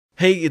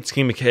Hey, it's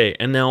King McKay,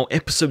 and now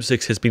episode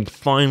 6 has been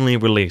finally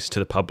released to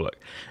the public,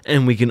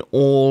 and we can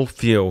all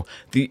feel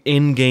the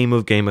endgame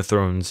of Game of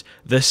Thrones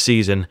this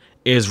season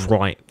is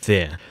right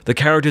there. The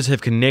characters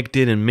have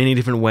connected in many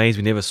different ways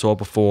we never saw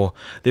before.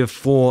 They've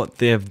fought,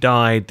 they've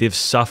died, they've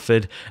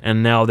suffered,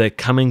 and now they're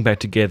coming back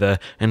together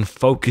and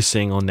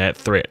focusing on that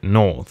threat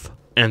north.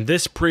 And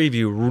this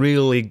preview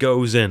really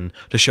goes in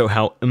to show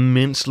how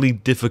immensely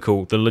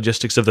difficult the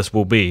logistics of this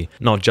will be,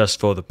 not just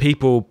for the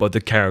people, but the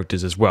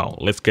characters as well.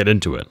 Let's get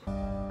into it.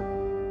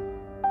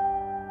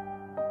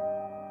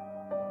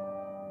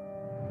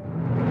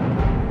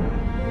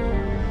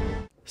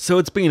 So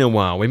it's been a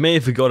while. We may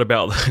have forgot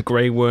about the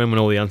Grey Worm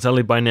and all the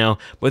Unsullied by now,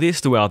 but they're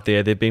still out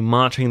there. They've been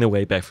marching their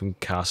way back from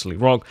Castle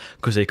Rock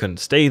because they couldn't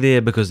stay there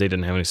because they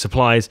didn't have any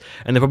supplies,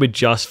 and they're probably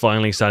just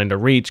finally starting to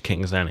reach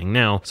King's Landing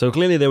now. So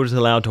clearly they were just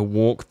allowed to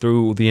walk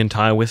through the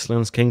entire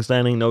Westlands King's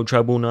Landing, no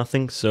trouble,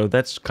 nothing, so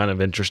that's kind of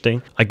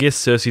interesting. I guess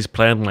Cersei's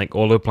plan, like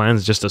all her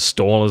plans, is just to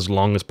stall as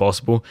long as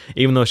possible,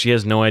 even though she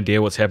has no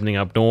idea what's happening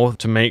up north,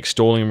 to make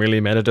stalling really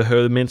matter to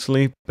her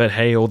immensely. But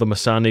hey, all the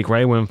Missandei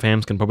Grey Worm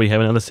fams can probably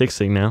have another sex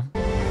scene now.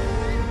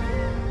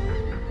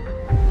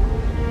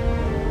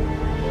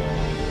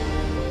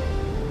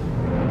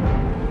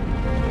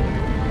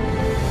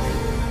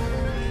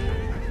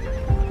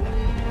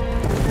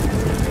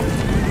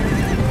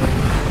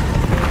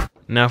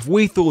 Now, if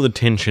we thought the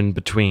tension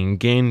between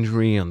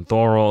Gendry and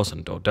Thoros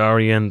and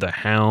Dondarrion, the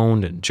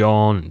Hound and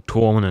Jon and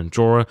Tormund and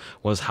Jorah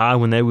was hard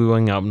when they were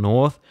going up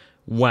north,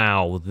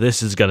 wow,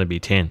 this is going to be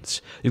tense.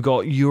 You've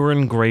got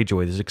Euron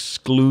Greyjoy, this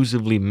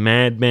exclusively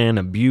madman,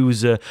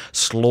 abuser,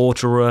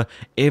 slaughterer,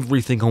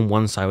 everything on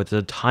one side with the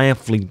entire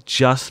fleet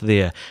just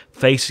there,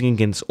 facing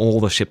against all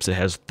the ships. It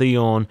has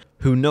Theon,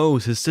 who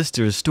knows his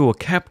sister is still a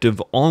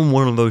captive on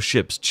one of those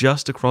ships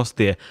just across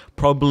there,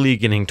 probably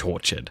getting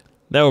tortured.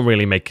 That will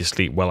really make you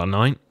sleep well at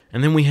night.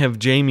 And then we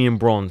have Jaime and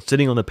Bronn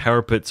sitting on the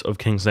parapets of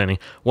King's Landing,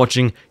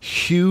 watching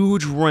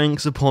huge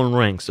ranks upon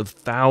ranks of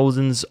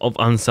thousands of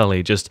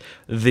Unsullied just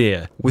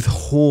there, with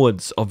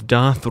hordes of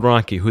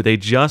Dothraki who they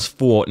just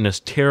fought in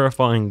this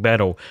terrifying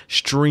battle,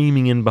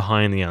 streaming in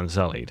behind the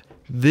Unsullied.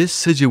 This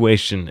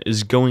situation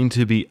is going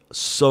to be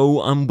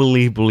so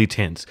unbelievably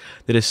tense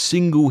that a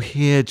single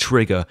hair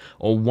trigger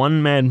or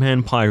one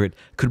madman pirate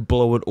could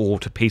blow it all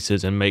to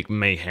pieces and make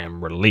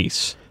mayhem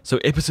release. So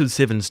episode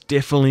 7's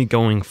definitely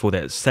going for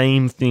that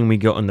same thing we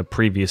got in the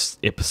previous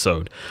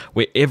episode,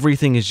 where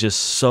everything is just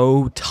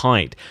so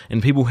tight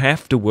and people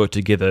have to work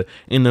together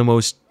in the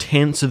most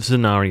tense of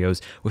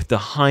scenarios with the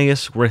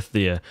highest risk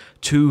there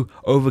to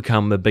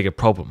overcome the bigger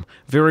problem.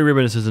 Very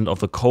reminiscent of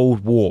the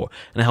Cold War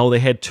and how they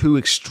had two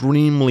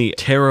extremely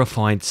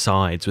terrified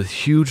sides with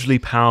hugely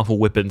powerful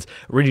weapons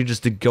ready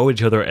just to go at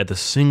each other at the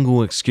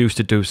single excuse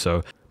to do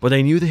so. But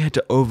they knew they had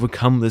to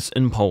overcome this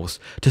impulse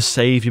to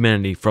save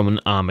humanity from an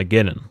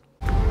Armageddon.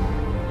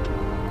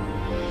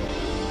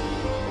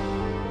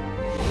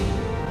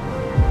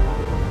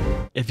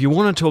 If you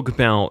want to talk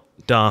about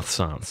Darth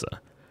Sansa,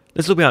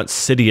 let's talk about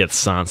Sidious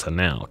Sansa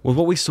now. With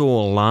what we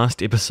saw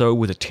last episode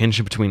with the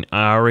tension between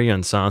Arya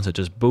and Sansa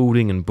just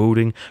building and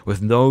building,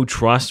 with no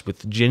trust,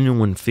 with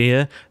genuine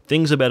fear,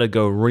 things are about to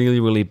go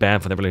really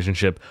bad for their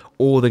relationship,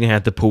 or they're going to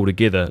have to pull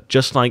together,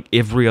 just like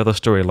every other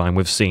storyline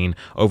we've seen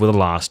over the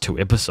last 2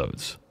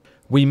 episodes.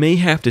 We may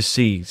have to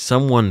see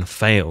someone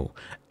fail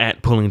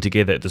at pulling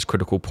together at this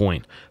critical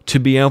point to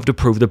be able to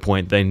prove the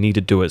point they need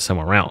to do it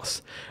somewhere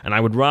else. And I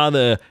would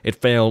rather it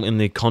fail in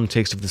the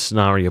context of the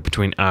scenario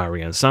between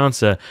Arya and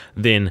Sansa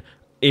than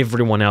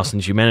everyone else in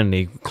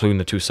humanity, including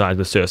the two sides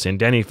with Cersei and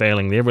Dany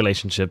failing their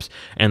relationships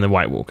and the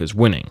White Walkers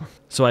winning.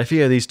 So I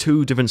fear these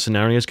two different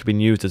scenarios could be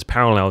used as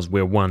parallels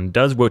where one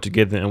does work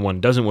together and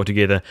one doesn't work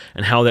together,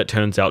 and how that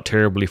turns out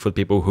terribly for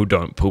people who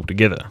don't pull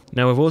together.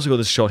 Now we've also got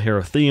this shot here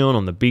of Theon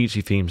on the beach.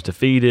 He seems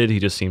defeated, he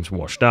just seems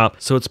washed up,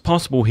 so it's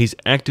possible he's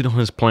acted on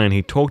his plan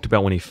he talked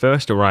about when he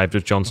first arrived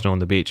with Jon Snow on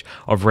the beach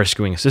of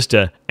rescuing his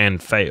sister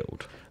and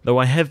failed. Though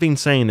I have been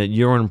saying that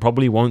Euron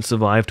probably won't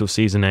survive till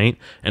season 8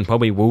 and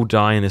probably will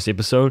die in this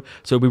episode,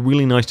 so it'd be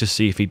really nice to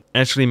see if he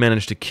actually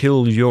managed to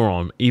kill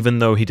Euron even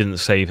though he didn't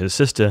save his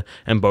sister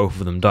and both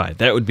of them died.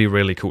 That would be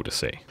really cool to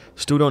see.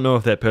 Still don't know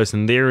if that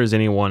person there is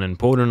anyone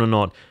important or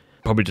not.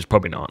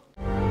 Probably not.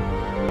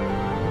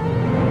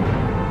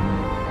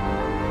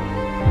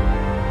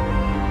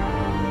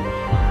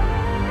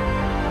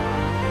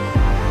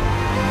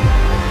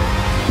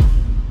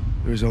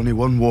 There is only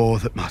one war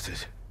that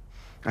matters,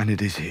 and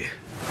it is here.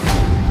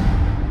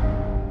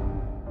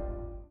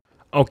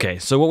 Okay,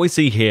 so what we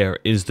see here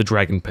is the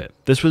Dragon Pit.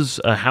 This was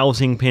a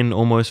housing pen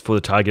almost for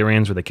the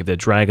Targaryens where they kept their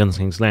dragons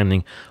in King's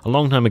Landing a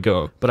long time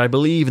ago. But I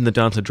believe in the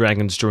Dance of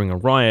Dragons during a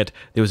riot,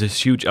 there was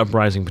this huge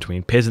uprising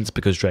between peasants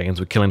because dragons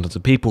were killing tons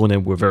of people and they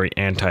were very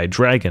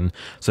anti-dragon.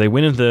 So they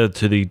went into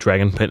the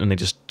Dragon Pit and they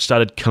just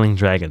started killing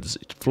dragons.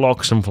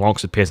 Flocks and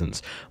flocks of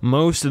peasants.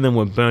 Most of them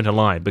were burnt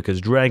alive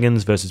because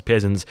dragons versus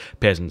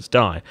peasants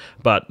die.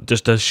 But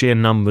just the sheer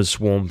numbers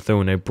swarmed through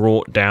and they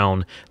brought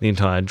down the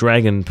entire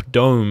dragon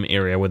dome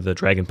area where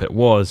the Dragon Pit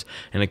was,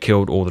 and it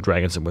killed all the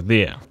dragons that were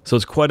there. So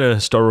it's quite a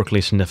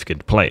historically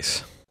significant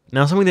place.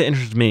 Now, something that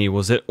interested me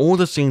was that all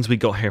the scenes we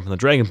got here from the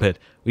Dragon Pit,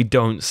 we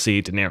don't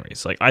see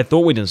Daenerys. Like, I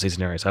thought we didn't see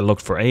Daenerys. I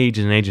looked for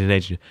ages and ages and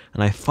ages,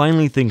 and I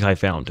finally think I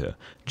found her.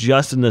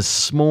 Just in this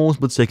small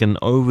split second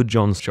over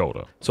Jon's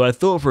shoulder. So I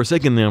thought for a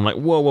second there, I'm like,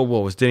 whoa, whoa,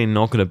 whoa, is Dany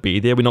not going to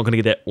be there? We're not going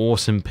to get that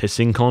awesome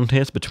pissing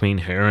contest between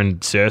her and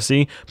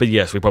Cersei? But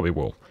yes, we probably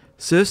will.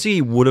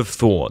 Cersei would have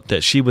thought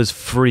that she was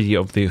free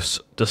of this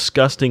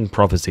disgusting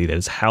prophecy that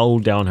has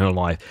held down her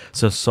life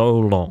so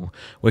long,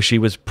 where she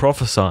was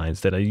prophesied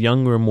that a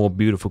younger and more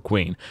beautiful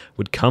queen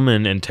would come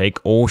in and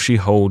take all she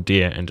hold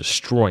dear and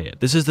destroy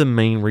it. This is the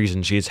main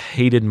reason she has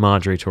hated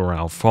Margaery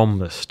Tyrell from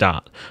the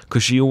start,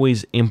 because she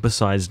always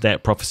emphasized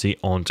that prophecy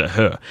onto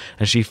her,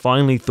 and she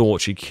finally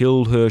thought she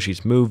killed her,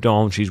 she's moved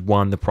on, she's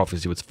won, the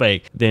prophecy was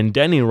fake. Then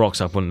Dany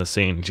rocks up on the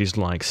scene and she's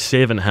like,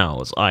 7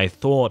 hells, I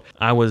thought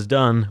I was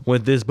done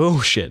with this bullshit.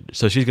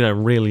 So she's gonna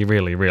really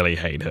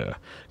hate her,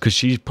 because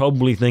she's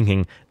probably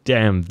thinking,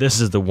 damn,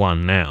 this is the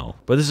one now.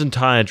 But this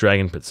entire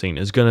Dragon Pit scene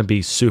is going to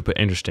be super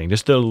interesting.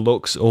 Just the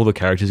looks all the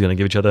characters are going to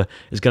give each other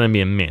is going to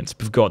be immense.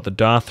 We've got the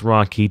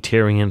Dothraki,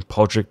 Tyrion,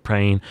 Podrick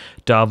Payne,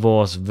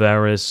 Davos,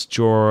 Varys,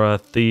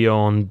 Jorah,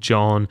 Theon,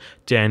 Jon,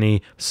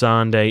 Dany,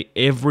 Sandai,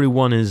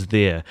 everyone is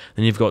there.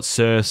 Then you've got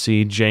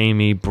Cersei,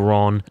 Jaime,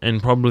 Bronn,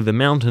 and probably the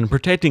Mountain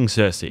protecting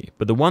Cersei.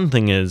 But the one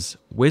thing is,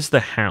 where's the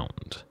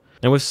Hound?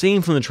 Now we've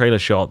seen from the trailer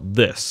shot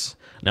this.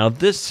 Now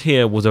this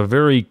here was a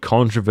very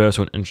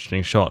controversial and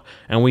interesting shot,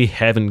 and we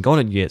haven't got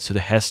it yet, so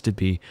it has to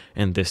be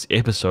in this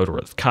episode or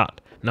it's cut.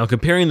 Now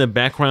comparing the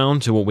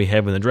background to what we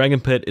have in the Dragon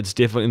Pit, it's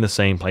definitely in the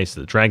same place as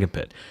the Dragon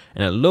Pit,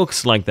 and it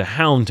looks like the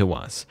Hound to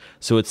us.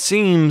 So it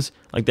seems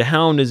like the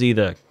Hound is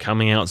either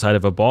coming outside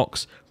of a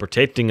box,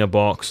 protecting a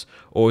box,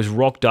 or is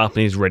rocked up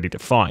and he's ready to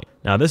fight.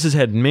 Now this has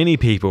had many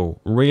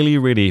people really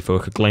ready for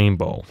a Gleam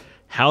Bowl.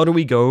 How do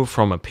we go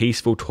from a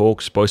peaceful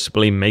talk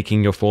supposedly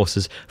making your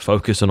forces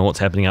focus on what's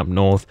happening up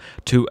north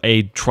to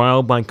a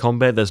trial by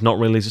combat that's not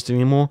really existing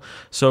anymore?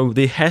 So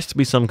there has to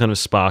be some kind of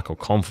spark or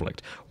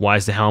conflict. Why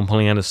is the Hound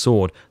pulling out a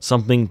sword?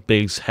 Something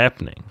big's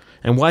happening.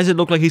 And why does it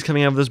look like he's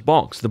coming out of this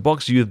box? The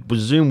box you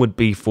presume would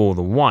be for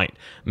the white.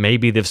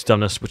 Maybe they've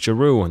done a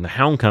switcheroo and the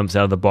Hound comes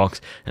out of the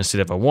box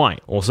instead of a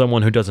white. Or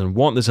someone who doesn't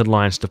want this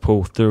alliance to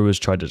pull through has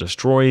tried to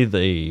destroy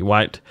the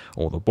white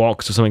or the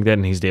box or something like that,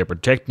 and he's there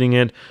protecting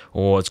it.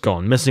 Or it's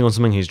gone missing on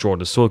something, he's drawn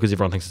the sword because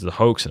everyone thinks it's a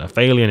hoax and a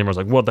failure, and everyone's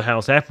like, what the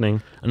hell's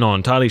happening? I'm not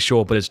entirely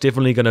sure, but it's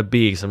definitely going to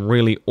be some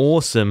really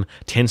awesome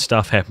tense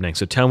stuff happening.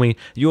 So tell me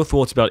your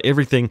thoughts about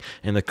everything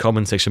in the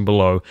comment section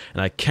below,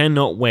 and I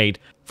cannot wait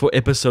for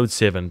episode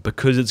 7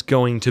 because it's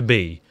going to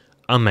be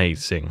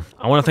amazing.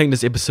 I want to thank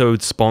this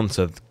episode's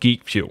sponsor,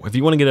 Geek Fuel. If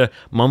you want to get a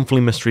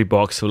monthly mystery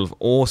box full of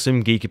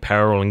awesome geek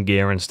apparel and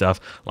gear and stuff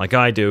like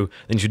I do,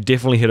 then you should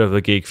definitely head over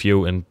to Geek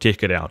Fuel and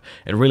check it out.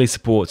 It really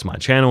supports my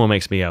channel and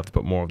makes me able to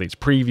put more of these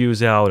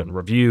previews out and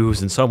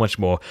reviews and so much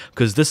more,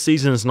 because this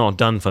season is not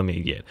done for me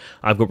yet.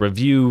 I've got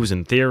reviews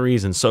and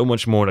theories and so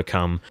much more to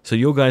come, so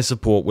your guys'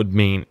 support would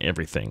mean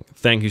everything.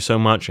 Thank you so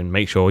much, and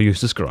make sure you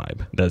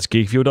subscribe. That's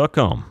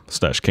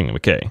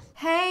geekfuel.com/KingMcKay.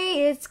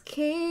 Hey, it's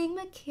King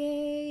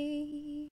McKay.